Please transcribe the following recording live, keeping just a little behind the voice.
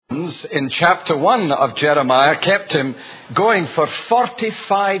Romans in chapter 1 of Jeremiah kept him going for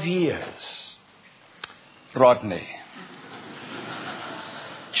 45 years. Rodney.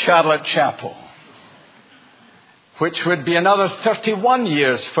 Charlotte Chapel. Which would be another 31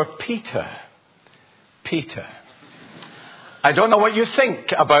 years for Peter. Peter. I don't know what you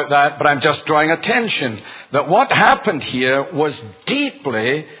think about that, but I'm just drawing attention that what happened here was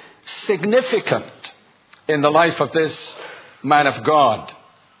deeply significant in the life of this man of God.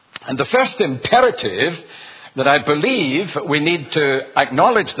 And the first imperative that I believe we need to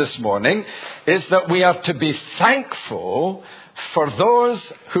acknowledge this morning is that we are to be thankful for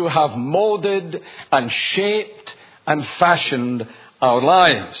those who have molded and shaped and fashioned our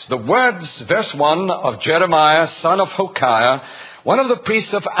lives. The words, verse 1 of Jeremiah, son of Hilkiah, one of the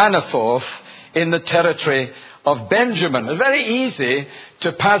priests of Anathoth in the territory of Benjamin. It's very easy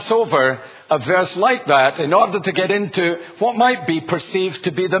to pass over a verse like that in order to get into what might be perceived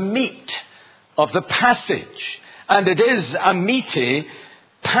to be the meat of the passage. And it is a meaty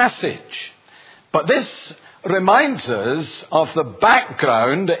passage. But this reminds us of the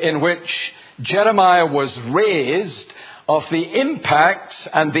background in which Jeremiah was raised, of the impacts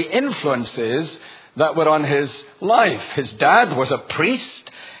and the influences that were on his life. His dad was a priest.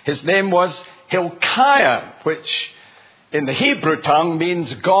 His name was Hilkiah, which in the Hebrew tongue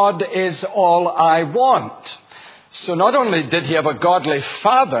means God is all I want. So not only did he have a godly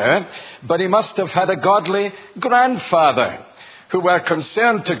father, but he must have had a godly grandfather who were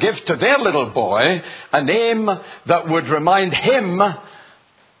concerned to give to their little boy a name that would remind him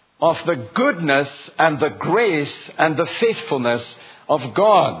of the goodness and the grace and the faithfulness of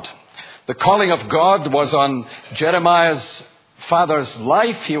God. The calling of God was on Jeremiah's father's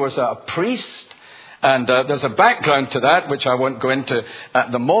life. He was a priest, and there's a background to that which I won't go into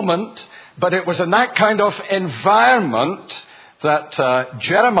at the moment. But it was in that kind of environment that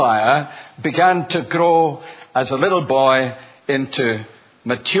Jeremiah began to grow as a little boy into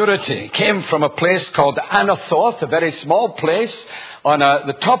maturity. He came from a place called Anathoth, a very small place on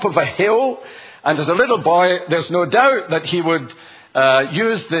the top of a hill. And as a little boy, there's no doubt that he would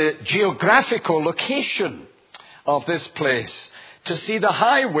use the geographical location of this place to see the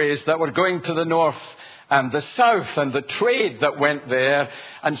highways that were going to the north and the south and the trade that went there.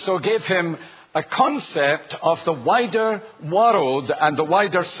 And so gave him a concept of the wider world and the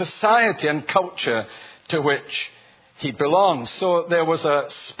wider society and culture to which he belongs. So there was a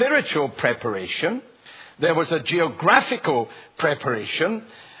spiritual preparation. There was a geographical preparation.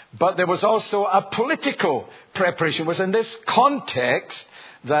 But there was also a political preparation. It was in this context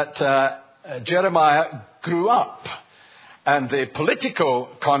that Jeremiah grew up. And the political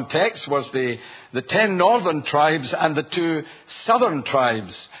context was the 10 northern tribes and the 2 southern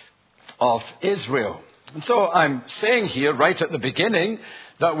tribes of Israel. And so I'm saying here right at the beginning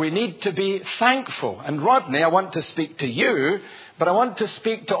that we need to be thankful. And Rodney, I want to speak to you, but I want to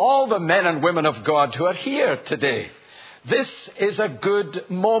speak to all the men and women of God who are here today. This is a good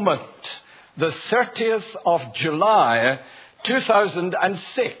moment. The 30th of July,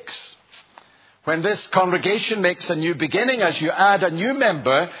 2006. When this congregation makes a new beginning, as you add a new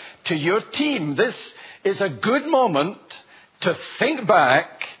member to your team, this is a good moment to think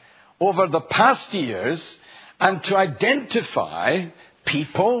back over the past years and to identify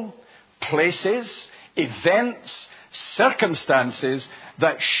people, places, events, circumstances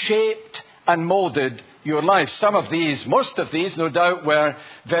that shaped and molded your life. Some of these, most of these, no doubt, were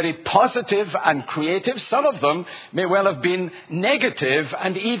very positive and creative. Some of them may well have been negative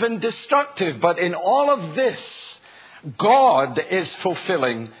and even destructive. But in all of this, God is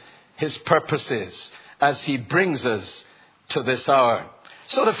fulfilling his purposes as he brings us to this hour.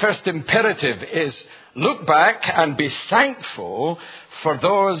 So the first imperative is look back and be thankful for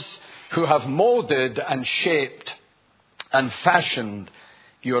those who have molded and shaped and fashioned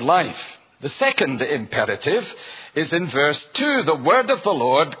your life. The second imperative is in verse 2. The word of the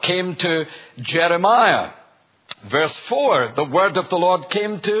Lord came to Jeremiah. Verse 4. The word of the Lord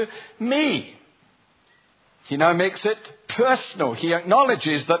came to me. He now makes it personal. He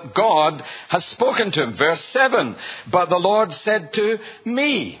acknowledges that God has spoken to him. Verse 7. But the Lord said to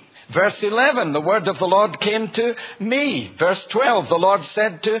me. Verse 11. The word of the Lord came to me. Verse 12. The Lord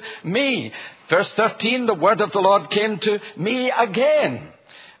said to me. Verse 13. The word of the Lord came to me again.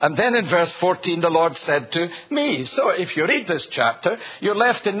 And then in verse 14, the Lord said to me. So if you read this chapter, you're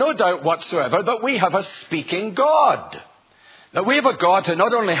left in no doubt whatsoever that we have a speaking God. That we have a God who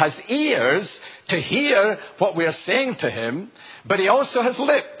not only has ears to hear what we are saying to him, but he also has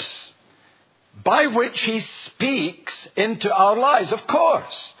lips by which he speaks into our lives. Of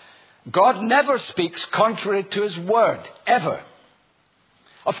course, God never speaks contrary to his word, ever.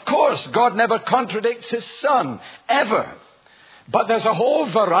 Of course, God never contradicts his Son, ever. But there's a whole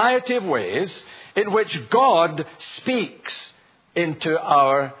variety of ways in which God speaks into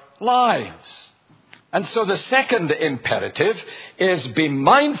our lives. And so the second imperative is be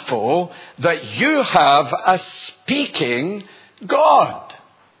mindful that you have a speaking God.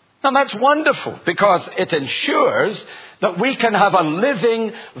 Now that's wonderful because it ensures that we can have a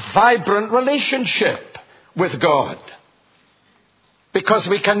living, vibrant relationship with God. Because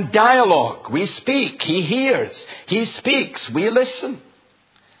we can dialogue, we speak, he hears, he speaks, we listen.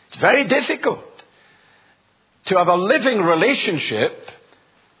 It's very difficult to have a living relationship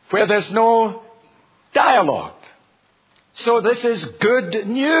where there's no dialogue. So this is good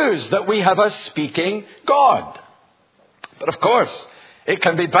news that we have a speaking God. But of course, it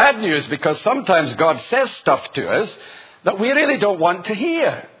can be bad news because sometimes God says stuff to us that we really don't want to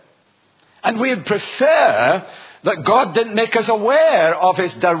hear. And we'd prefer that God didn't make us aware of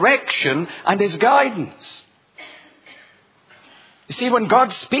his direction and his guidance. You see, when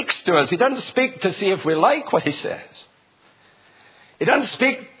God speaks to us, he doesn't speak to see if we like what he says. He doesn't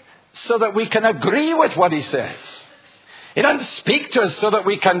speak so that we can agree with what he says. He doesn't speak to us so that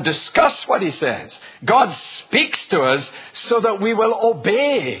we can discuss what he says. God speaks to us so that we will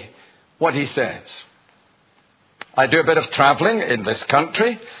obey what he says. I do a bit of traveling in this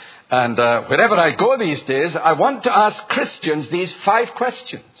country, and wherever I go these days, I want to ask Christians these 5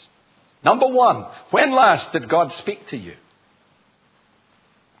 questions. Number 1, when last did God speak to you?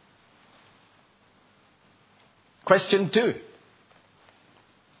 Question 2,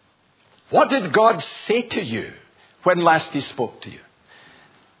 what did God say to you when last he spoke to you?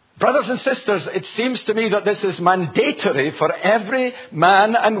 Brothers and sisters, it seems to me that this is mandatory for every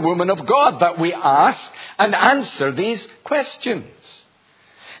man and woman of God, that we ask and answer these questions.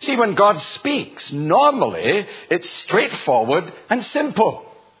 See, when God speaks, normally it's straightforward and simple.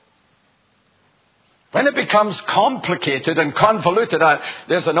 When it becomes complicated and convoluted,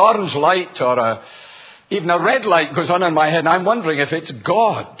 there's an orange light or even a red light goes on in my head, and I'm wondering if it's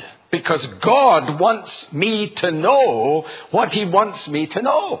God. Because God wants me to know what he wants me to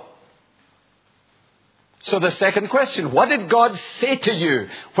know. So the second question, what did God say to you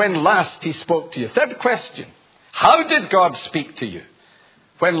when last he spoke to you? Third question, how did God speak to you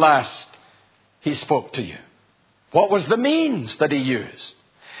when last he spoke to you? What was the means that he used?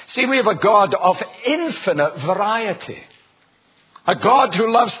 See, we have a God of infinite variety. A God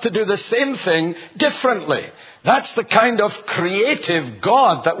who loves to do the same thing differently. That's the kind of creative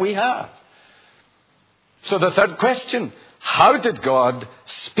God that we have. So the third question, how did God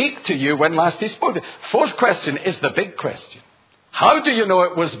speak to you when last he spoke to you? Fourth question is the big question. How do you know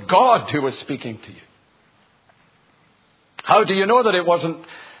it was God who was speaking to you? How do you know that it wasn't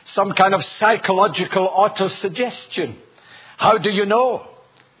some kind of psychological autosuggestion? How do you know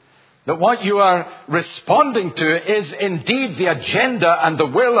that what you are responding to is indeed the agenda and the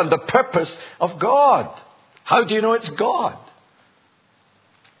will and the purpose of God? How do you know it's God?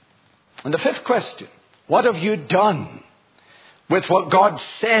 And the fifth question, what have you done with what God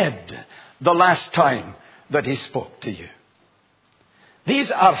said the last time that he spoke to you? These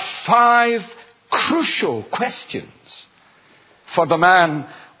are 5 crucial questions for the man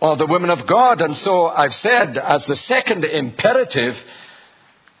or the woman of God. And so I've said as the second imperative,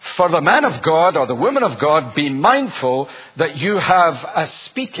 for the man of God or the woman of God, be mindful that you have a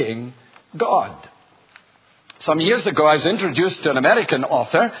speaking God. Some years ago, I was introduced to an American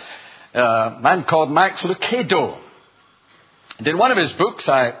author, a man called Max Lucado. And in one of his books,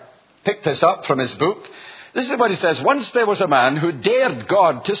 I picked this up from his book. This is what he says. Once there was a man who dared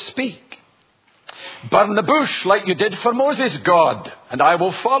God to speak. Burn the bush like you did for Moses, God, and I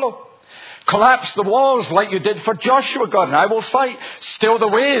will follow. Collapse the walls like you did for Joshua, God, and I will fight. Still the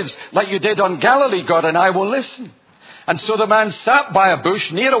waves like you did on Galilee, God, and I will listen. And so the man sat by a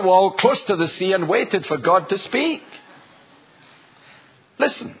bush near a wall close to the sea and waited for God to speak.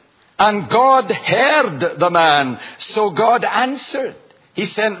 Listen. And God heard the man, so God answered. He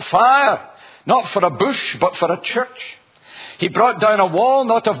sent fire, not for a bush, but for a church. He brought down a wall,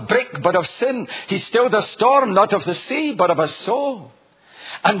 not of brick, but of sin. He stilled a storm, not of the sea, but of a soul.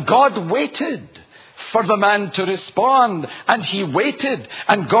 And God waited for the man to respond. And he waited.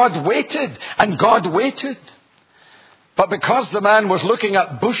 And God waited. And God waited. But because the man was looking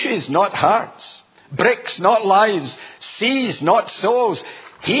at bushes, not hearts, bricks, not lives, seas, not souls,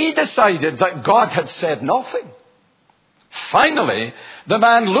 he decided that God had said nothing. Finally, the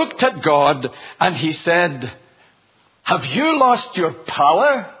man looked at God and he said, have you lost your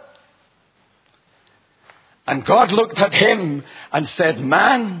power? And God looked at him and said,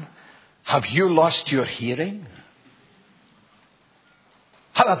 man, have you lost your hearing?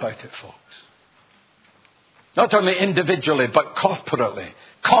 How about it, folks? Not only individually, but corporately,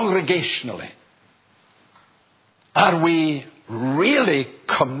 congregationally. Are we really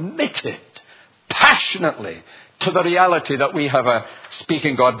committed passionately to the reality that we have a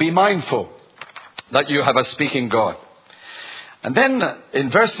speaking God? Be mindful that you have a speaking God. And then in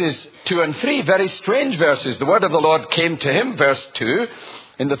verses 2 and 3, very strange verses, the word of the Lord came to him, verse 2,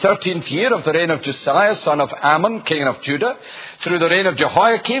 in the 13th year of the reign of Josiah, son of Ammon, king of Judah, through the reign of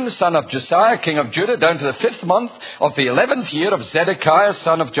Jehoiakim, son of Josiah, king of Judah, down to the 5th month of the 11th year of Zedekiah,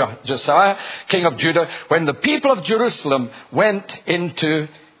 son of Josiah, king of Judah, when the people of Jerusalem went into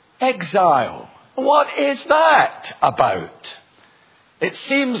exile. What is that about? It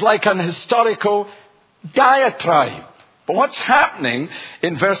seems like an historical diatribe. But what's happening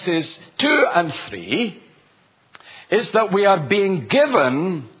in verses 2 and 3 is that we are being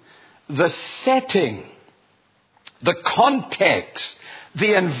given the setting, the context,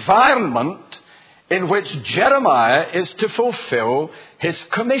 the environment in which Jeremiah is to fulfill his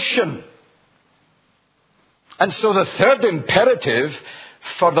commission. And so the third imperative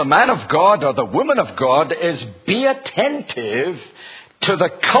for the man of God or the woman of God is be attentive to the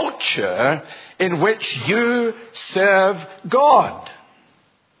culture in which you serve God.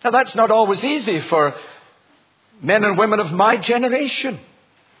 Now that's not always easy for men and women of my generation.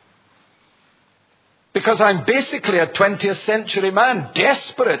 Because I'm basically a 20th century man,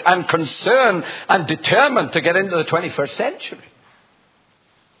 desperate and concerned and determined to get into the 21st century.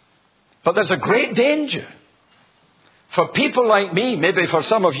 But there's a great danger for people like me, maybe for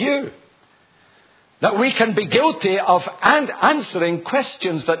some of you, that we can be guilty of answering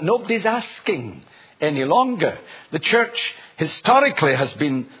questions that nobody's asking any longer. The church historically has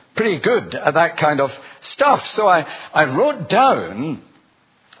been pretty good at that kind of stuff. So I wrote down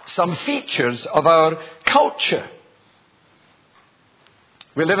some features of our culture.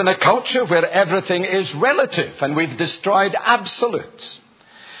 We live in a culture where everything is relative, and we've destroyed absolutes.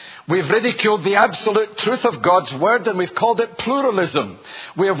 We've ridiculed the absolute truth of God's word, and we've called it pluralism.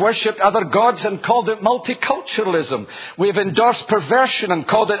 We have worshipped other gods and called it multiculturalism. We've endorsed perversion and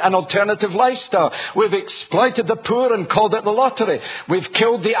called it an alternative lifestyle. We've exploited the poor and called it the lottery. We've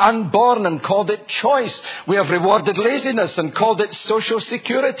killed the unborn and called it choice. We have rewarded laziness and called it social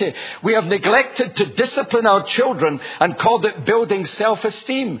security. We have neglected to discipline our children and called it building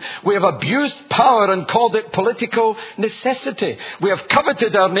self-esteem. We have abused power and called it political necessity. We have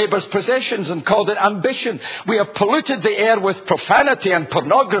coveted our neighbor's possessions and called it ambition. We have polluted the air with profanity and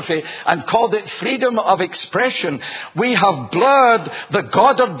pornography and called it freedom of expression. We have blurred the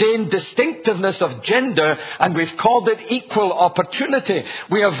God-ordained distinctiveness of gender and we've called it equal opportunity.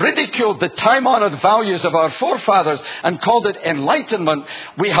 We have ridiculed the time-honored values of our forefathers and called it enlightenment.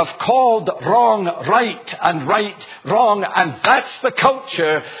 We have called wrong right and right wrong, and that's the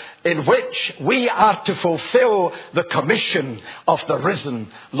culture in which we are to fulfill the commission of the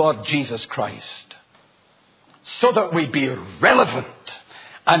risen Lord Jesus Christ. So that we be relevant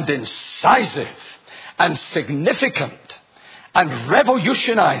and incisive and significant and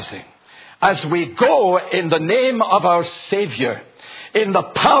revolutionizing as we go in the name of our Savior, in the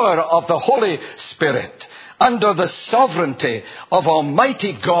power of the Holy Spirit, under the sovereignty of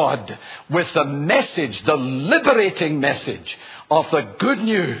Almighty God, with the message, the liberating message of the good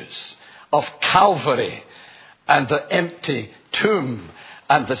news of Calvary and the empty tomb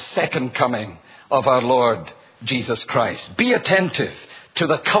and the second coming of our Lord Jesus Christ. Be attentive to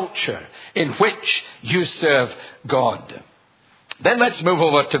the culture in which you serve God. Then let's move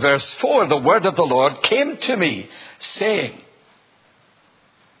over to verse 4. The word of the Lord came to me, saying,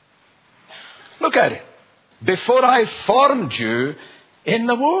 look at it. Before I formed you in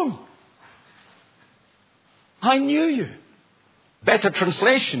the womb, I knew you. Better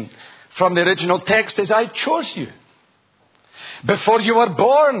translation from the original text is, I chose you. Before you were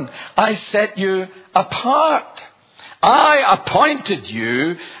born, I set you apart. I appointed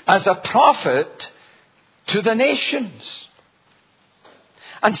you as a prophet to the nations.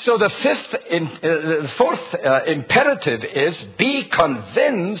 And so the fourth imperative is, be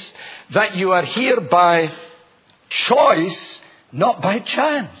convinced that you are here by choice, not by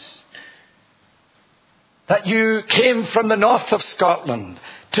chance. That you came from the north of Scotland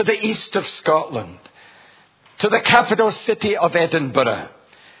to the east of Scotland, to the capital city of Edinburgh,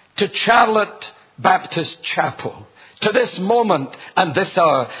 to Charlotte Baptist Chapel, to this moment and this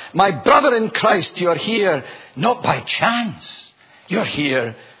hour. My brother in Christ, you're here not by chance. You're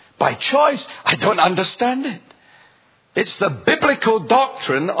here by choice. I don't understand it. It's the biblical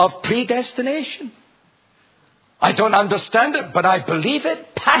doctrine of predestination. I don't understand it, but I believe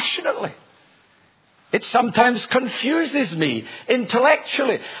it passionately. It sometimes confuses me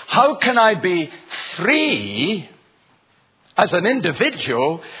intellectually. How can I be free as an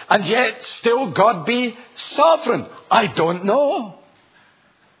individual and yet still God be sovereign? I don't know.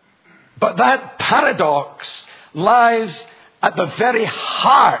 But that paradox lies at the very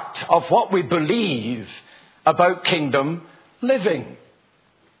heart of what we believe about kingdom living.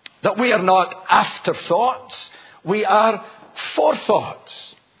 That we are not afterthoughts, we are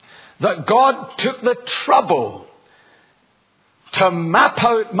forethoughts. That God took the trouble to map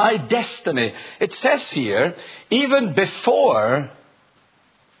out my destiny. It says here, even before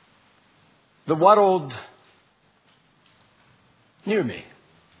the world knew me,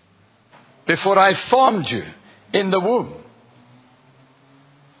 before I formed you in the womb,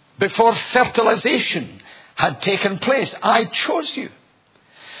 before fertilization had taken place, I chose you.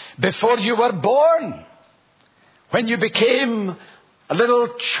 Before you were born, when you became a little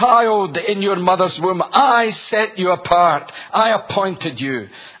child in your mother's womb, I set you apart. I appointed you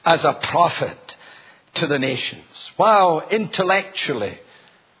as a prophet to the nations. Wow, intellectually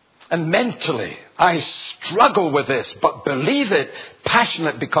and mentally, I struggle with this, but believe it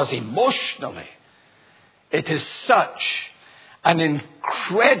passionately because emotionally, it is such an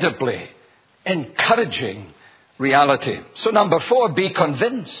incredibly encouraging reality. So number 4, be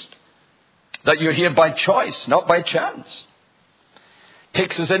convinced that you're here by choice, not by chance.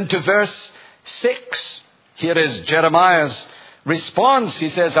 Takes us into verse 6. Here is Jeremiah's response. He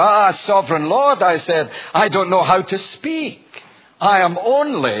says, sovereign Lord, I said, I don't know how to speak. I am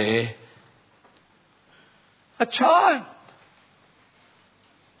only a child.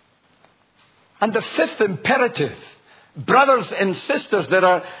 And the 5th imperative, brothers and sisters, there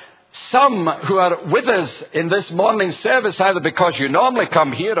are some who are with us in this morning service, either because you normally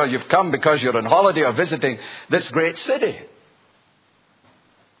come here or you've come because you're on holiday or visiting this great city.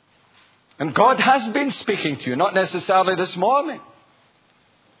 And God has been speaking to you, not necessarily this morning,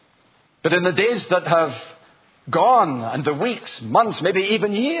 but in the days that have gone and the weeks, months, maybe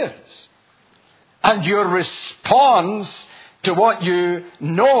even years. And your response to what you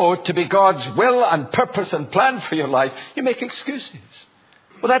know to be God's will and purpose and plan for your life, you make excuses.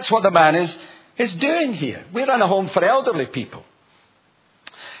 Well, that's what the man is doing here. We run a home for elderly people.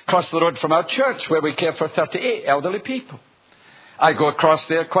 Across the road from our church, where we care for 38 elderly people. I go across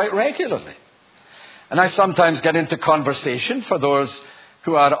there quite regularly. And I sometimes get into conversation for those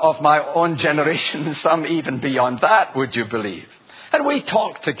who are of my own generation, some even beyond that, would you believe? And we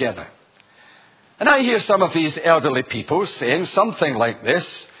talk together. And I hear some of these elderly people saying something like this: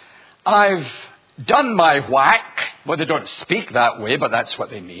 I've done my whack. Well, they don't speak that way, but that's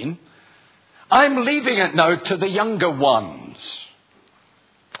what they mean. I'm leaving it now to the younger ones.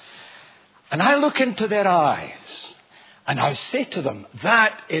 And I look into their eyes and I say to them,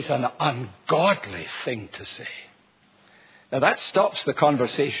 that is an ungodly thing to say. Now that stops the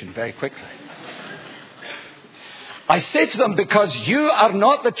conversation very quickly. I say to them, because you are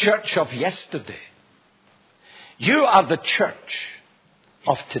not the church of yesterday. You are the church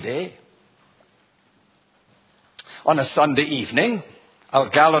of today. On a Sunday evening, our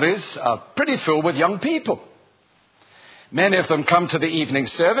galleries are pretty full with young people. Many of them come to the evening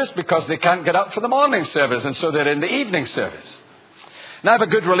service because they can't get up for the morning service, and so they're in the evening service. And I have a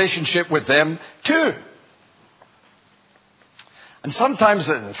good relationship with them too. And sometimes,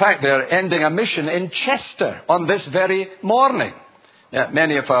 in fact, they're ending a mission in Chester on this very morning.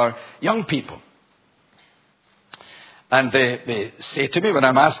 Many of our young people. And they say to me when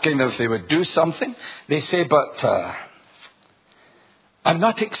I'm asking them if they would do something, they say, but I'm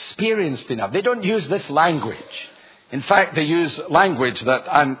not experienced enough. They don't use this language. In fact, they use language that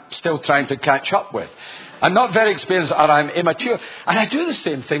I'm still trying to catch up with. I'm not very experienced, or I'm immature. And I do the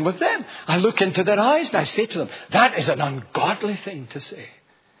same thing with them. I look into their eyes and I say to them, that is an ungodly thing to say.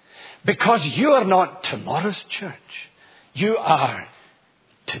 Because you are not tomorrow's church. You are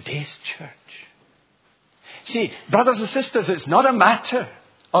today's church. See, brothers and sisters, it's not a matter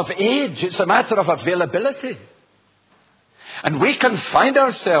of age. It's a matter of availability. And we can find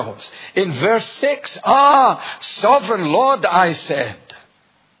ourselves in verse 6. Sovereign Lord, I said,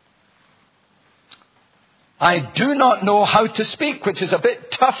 I do not know how to speak, which is a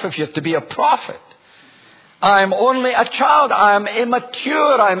bit tough if you have to be a prophet. I'm only a child. I'm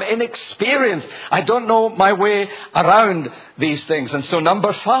immature. I'm inexperienced. I don't know my way around these things. And so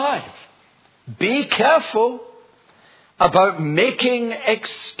number 5, be careful about making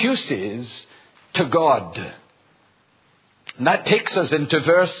excuses to God. And that takes us into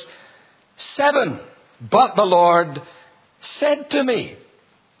verse 7. But the Lord said to me,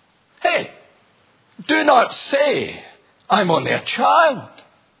 hey, do not say, I'm only a child.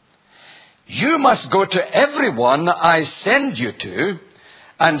 You must go to everyone I send you to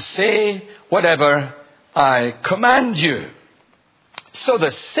and say whatever I command you. So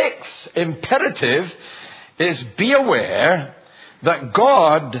the sixth imperative is be aware that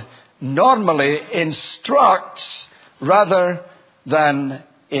God normally instructs rather than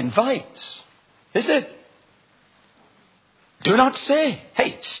invites. Is it? Do not say,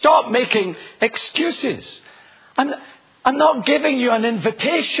 hey, stop making excuses. I'm not giving you an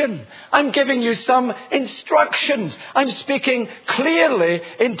invitation. I'm giving you some instructions. I'm speaking clearly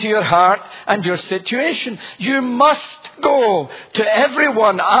into your heart and your situation. You must go to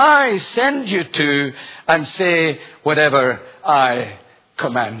everyone I send you to and say whatever I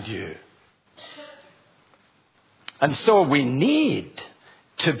command you. And so we need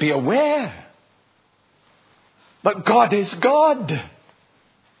to be aware that God is God.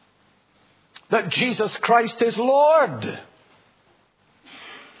 That Jesus Christ is Lord.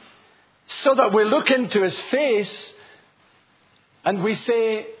 So that we look into His face and we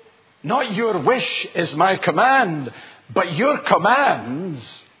say, not your wish is my command, but your commands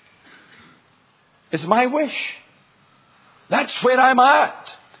is my wish. That's where I'm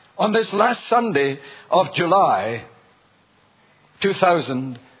at on this last Sunday of July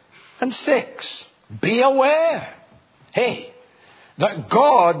 2006. Be aware. Hey, that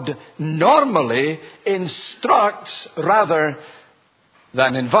God normally instructs rather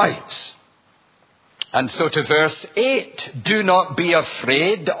than invites. And so to verse 8, do not be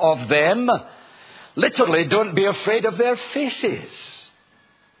afraid of them. Literally, don't be afraid of their faces.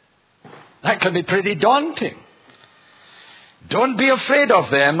 That can be pretty daunting. Don't be afraid of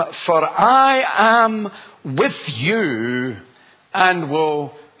them, for I am with you and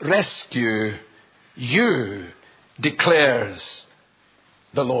will rescue you, declares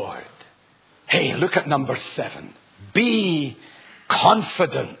the Lord. Hey, look at number 7. Be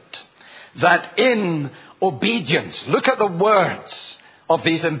confident that in obedience, look at the words of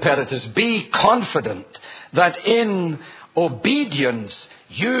these imperatives. Be confident that in obedience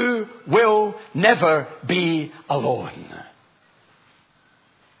you will never be alone.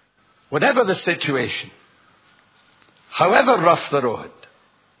 Whatever the situation, however rough the road,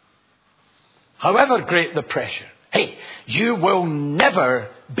 however great the pressure, hey, you will never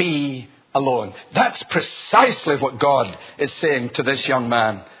be alone. That's precisely what God is saying to this young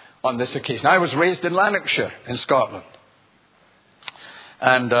man on this occasion. I was raised in Lanarkshire in Scotland.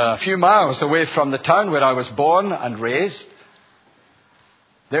 And a few miles away from the town where I was born and raised,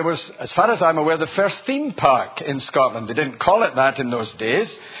 there was, as far as I'm aware, the first theme park in Scotland. They didn't call it that in those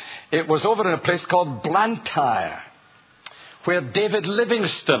days. It was over in a place called Blantyre, where David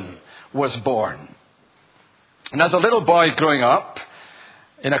Livingstone was born. And as a little boy growing up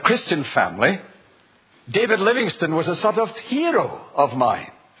in a Christian family, David Livingstone was a sort of hero of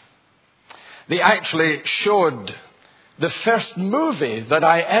mine. They actually showed the first movie that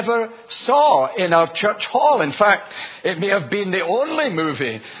I ever saw in our church hall. In fact, it may have been the only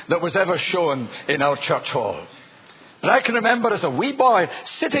movie that was ever shown in our church hall. But I can remember as a wee boy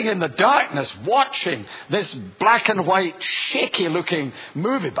sitting in the darkness watching this black and white, shaky looking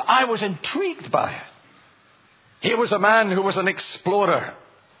movie. But I was intrigued by it. He was a man who was an explorer.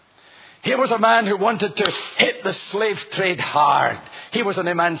 He was a man who wanted to hit the slave trade hard. He was an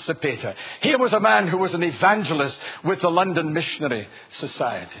emancipator. He was a man who was an evangelist with the London Missionary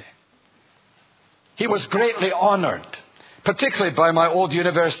Society. He was greatly honoured, particularly by my old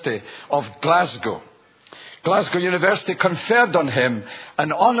University of Glasgow. Glasgow University conferred on him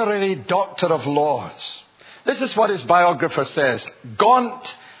an honorary Doctor of Laws. This is what his biographer says.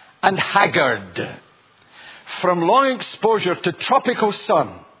 Gaunt and haggard from long exposure to tropical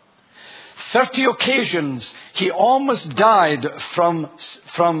sun, 30 occasions he almost died from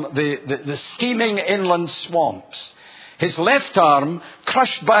the steaming inland swamps. His left arm,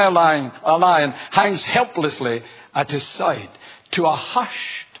 crushed by a lion, hangs helplessly at his side to a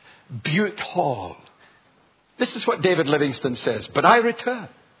hushed Bute Hall. This is what David Livingstone says. But I return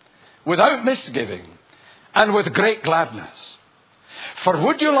without misgiving and with great gladness. For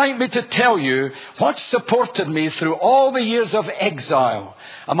would you like me to tell you what supported me through all the years of exile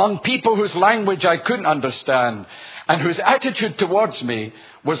among people whose language I couldn't understand and whose attitude towards me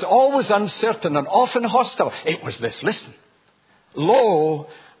was always uncertain and often hostile? It was this, listen. Lo,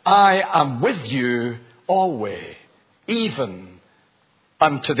 I am with you always, even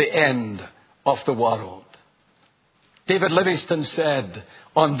unto the end of the world. David Livingstone said,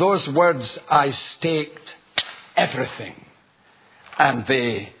 on those words I staked everything. And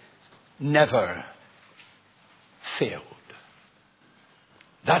they never failed.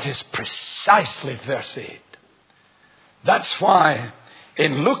 That is precisely verse 8. That's why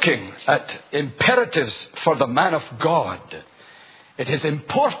in looking at imperatives for the man of God, it is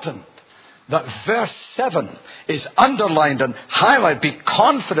important that verse 7 is underlined and highlighted. Be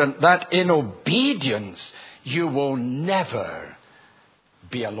confident that in obedience you will never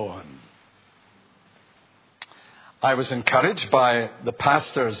be alone. I was encouraged by the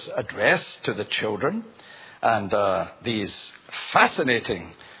pastor's address to the children and these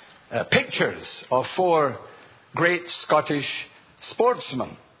fascinating pictures of 4 great Scottish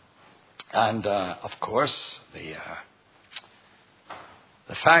sportsmen. And, of course, the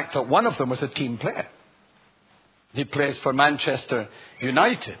fact that one of them was a team player. He plays for Manchester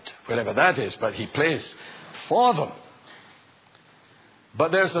United, wherever that is, but he plays for them.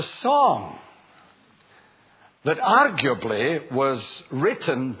 But there's a song that arguably was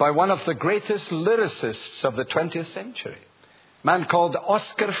written by one of the greatest lyricists of the 20th century, a man called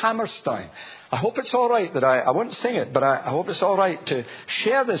Oscar Hammerstein. I hope it's all right that I won't sing it, but I hope it's all right to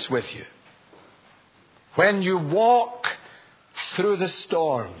share this with you. When you walk through the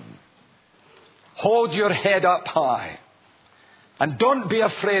storm, hold your head up high and don't be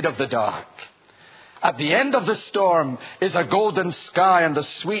afraid of the dark. At the end of the storm is a golden sky and the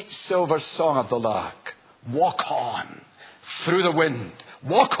sweet silver song of the lark. Walk on through the wind.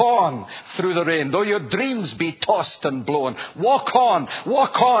 Walk on through the rain. Though your dreams be tossed and blown, walk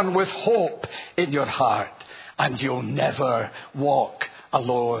on with hope in your heart. And you'll never walk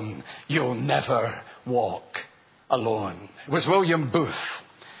alone. You'll never walk alone. It was William Booth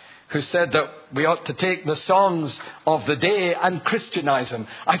who said that we ought to take the songs of the day and Christianize them.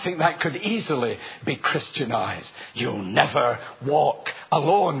 I think that could easily be Christianized. You'll never walk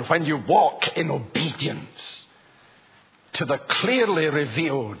alone when you walk in obedience to the clearly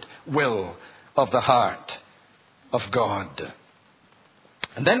revealed will of the heart of God.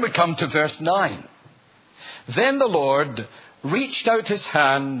 And then we come to verse 9. Then the Lord reached out his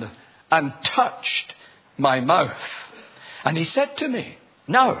hand and touched my mouth. And he said to me,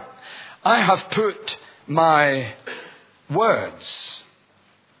 now I have put my words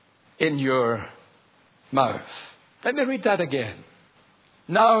in your mouth. Let me read that again.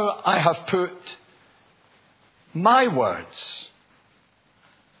 Now I have put my words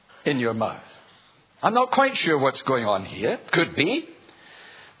in your mouth. I'm not quite sure what's going on here. Could be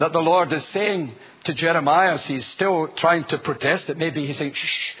that the Lord is saying to Jeremiah as he's still trying to protest, that maybe he's saying, shh,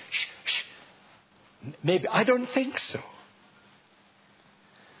 shh, shh. Maybe. I don't think so.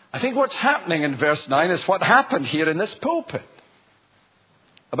 I think what's happening in verse 9 is what happened here in this pulpit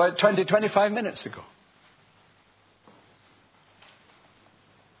about 25 minutes ago.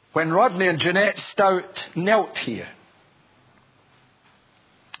 When Rodney and Jeanette Stout knelt here,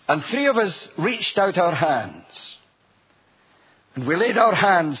 and 3 of us reached out our hands, and we laid our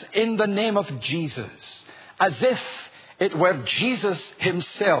hands in the name of Jesus, as if it were Jesus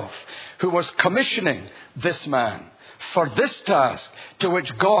himself who was commissioning this man for this task to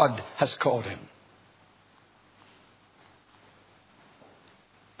which God has called him.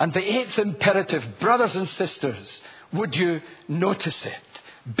 And the 8th imperative, brothers and sisters, would you notice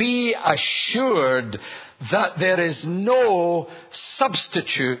it? Be assured that there is no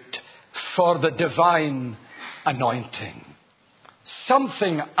substitute for the divine anointing.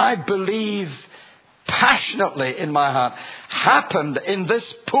 Something I believe passionately in my heart happened in this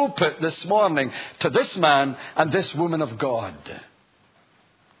pulpit this morning to this man and this woman of God.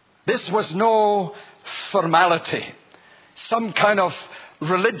 This was no formality, some kind of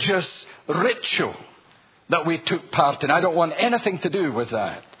religious ritual that we took part in. I don't want anything to do with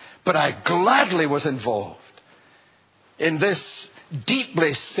that. But I gladly was involved in this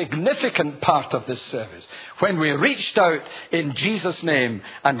deeply significant part of this service when we reached out in Jesus' name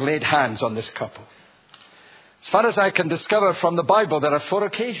and laid hands on this couple. As far as I can discover from the Bible, there are 4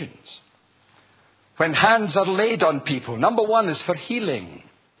 occasions when hands are laid on people. Number 1 is for healing.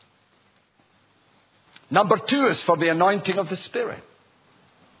 Number 2 is for the anointing of the Spirit.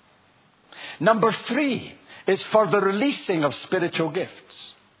 Number 3 is for the releasing of spiritual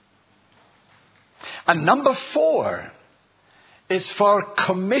gifts. And number 4 is for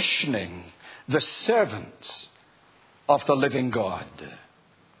commissioning the servants of the living God.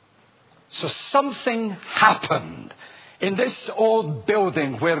 So something happened in this old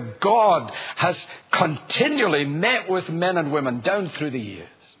building where God has continually met with men and women down through the years.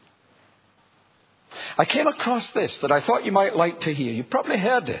 I came across this that I thought you might like to hear. You probably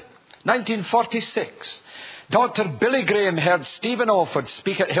heard it. 1946. Dr. Billy Graham heard Stephen Alford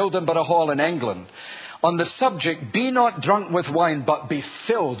speak at Hildenborough Hall in England on the subject, be not drunk with wine, but be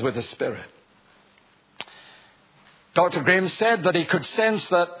filled with the Spirit. Dr. Graham said that he could sense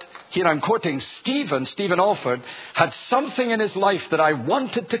that here I'm quoting Stephen Alford, had something in his life that I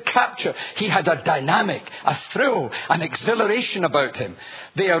wanted to capture. He had a dynamic, a thrill, an exhilaration about him.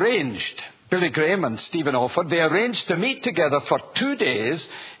 They arranged, Billy Graham and Stephen Alford, they arranged to meet together for 2 days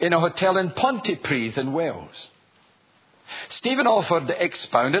in a hotel in Pontypridd in Wales. Stephen Alford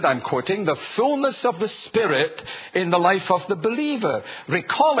expounded, I'm quoting, the fullness of the Spirit in the life of the believer,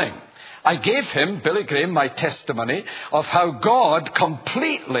 recalling, I gave him, Billy Graham, my testimony of how God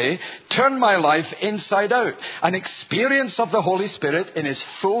completely turned my life inside out. An experience of the Holy Spirit in his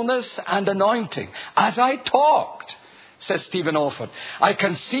fullness and anointing. As I talked, says Stephen Alford, I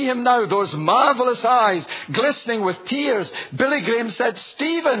can see him now, those marvelous eyes glistening with tears. Billy Graham said,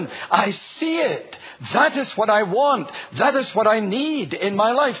 Stephen, I see it. That is what I want. That is what I need in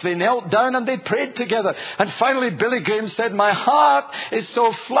my life. They knelt down and they prayed together. And finally, Billy Graham said, my heart is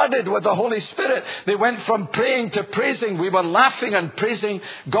so flooded with the Holy Spirit. They went from praying to praising. We were laughing and praising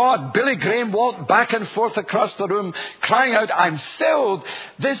God. Billy Graham walked back and forth across the room, crying out, I'm filled.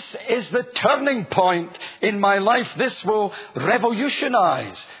 This is the turning point in my life. This will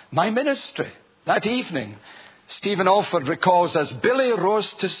revolutionize my ministry. That evening, Stephen Alford recalls, as Billy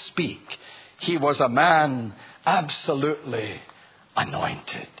rose to speak, he was a man absolutely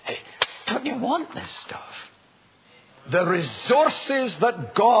anointed. Hey, don't you want this stuff? The resources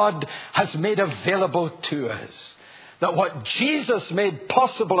that God has made available to us. That what Jesus made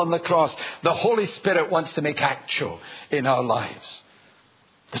possible on the cross, the Holy Spirit wants to make actual in our lives.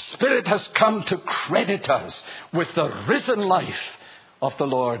 The Spirit has come to credit us with the risen life of the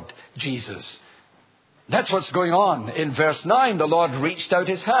Lord Jesus. That's what's going on. In verse 9, the Lord reached out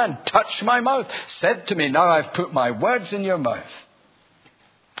his hand, touched my mouth, said to me, now I've put my words in your mouth.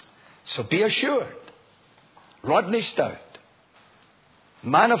 So be assured, Rodney Stout,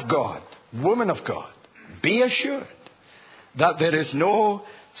 man of God, woman of God, be assured that there is no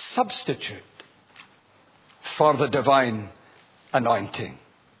substitute for the divine anointing.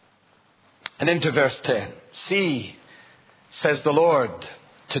 And into verse 10. See, says the Lord,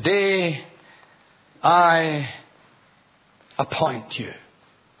 today I appoint you.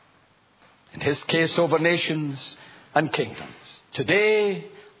 In his case, over nations and kingdoms. Today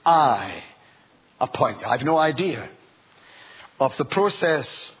I appoint you. I have no idea of the process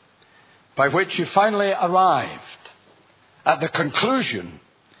by which you finally arrived at the conclusion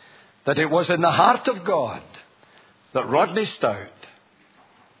that it was in the heart of God that Rodney Stout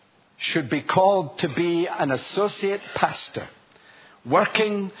should be called to be an associate pastor,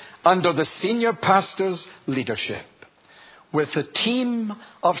 working under the senior pastor's leadership, with a team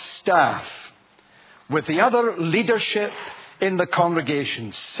of staff, with the other leadership in the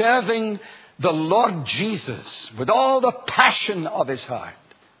congregation, serving the Lord Jesus with all the passion of his heart.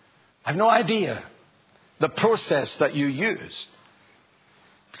 I have no idea the process that you use,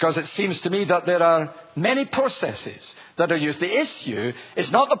 because it seems to me that there are many processes that are used. The issue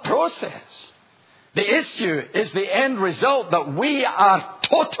is not the process. The issue is the end result, that we are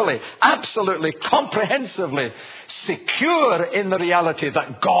totally, absolutely, comprehensively secure in the reality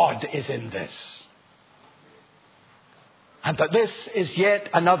that God is in this. And that this is yet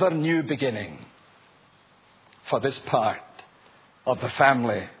another new beginning for this part of the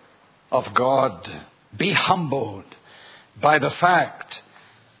family of God. Be humbled by the fact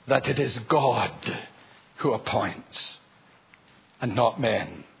that it is God who appoints and not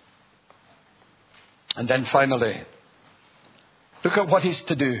men. And then finally, look at what he's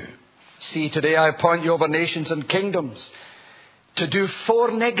to do. See, today I appoint you over nations and kingdoms to do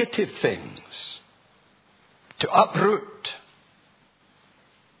 4 negative things. To uproot,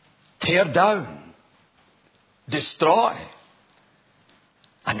 tear down, destroy,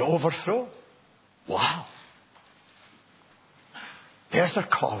 and overthrow. Wow. There's a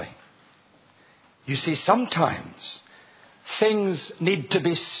calling. You see, sometimes things need to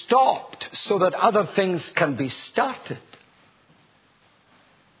be stopped so that other things can be started.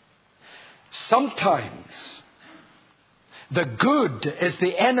 Sometimes the good is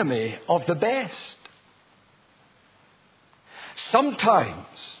the enemy of the best.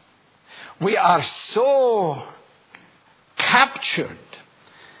 Sometimes we are so captured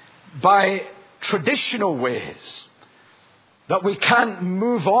by traditional ways that we can't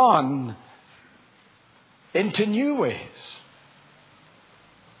move on into new ways.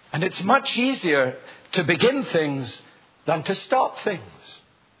 And it's much easier to begin things than to stop things.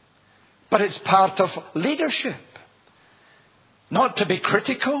 But it's part of leadership. Not to be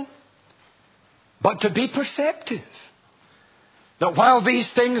critical, but to be perceptive. That while these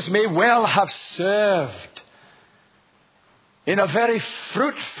things may well have served in a very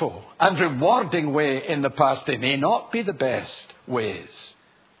fruitful and rewarding way in the past, they may not be the best ways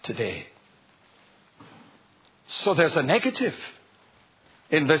today. So there's a negative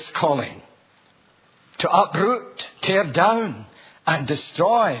in this calling. To uproot, tear down, and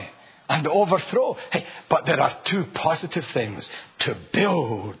destroy, and overthrow. Hey, but there are two positive things. To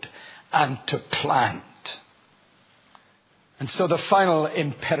build and to plant. And so the final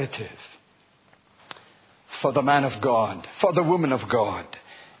imperative for the man of God, for the woman of God,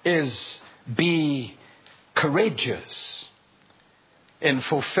 is be courageous in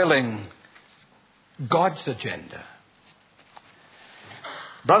fulfilling God's agenda.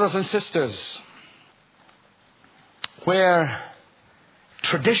 Brothers and sisters, where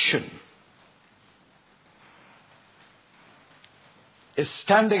tradition is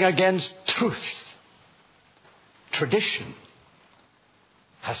standing against truth, tradition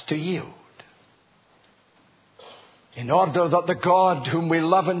has to yield in order that the God whom we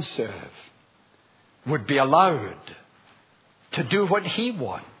love and serve would be allowed to do what He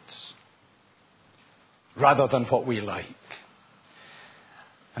wants rather than what we like.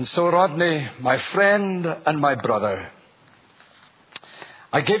 And so, Rodney, my friend and my brother,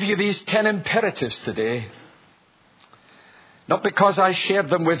 I give you these 10 imperatives today, not because I shared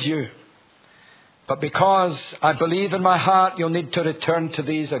them with you, but because I believe in my heart you'll need to return to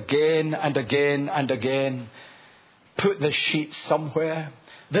these again and again and again. Put the sheet somewhere.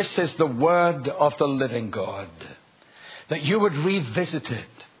 This is the word of the living God. That you would revisit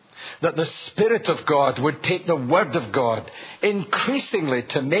it. That the Spirit of God would take the word of God increasingly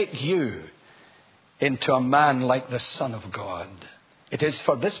to make you into a man like the Son of God. It is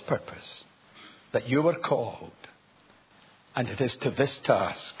for this purpose that you were called. And it is to this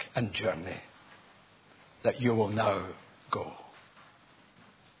task and journey that you will now go.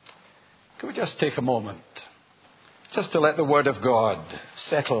 Can we just take a moment just to let the word of God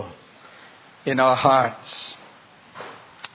settle in our hearts?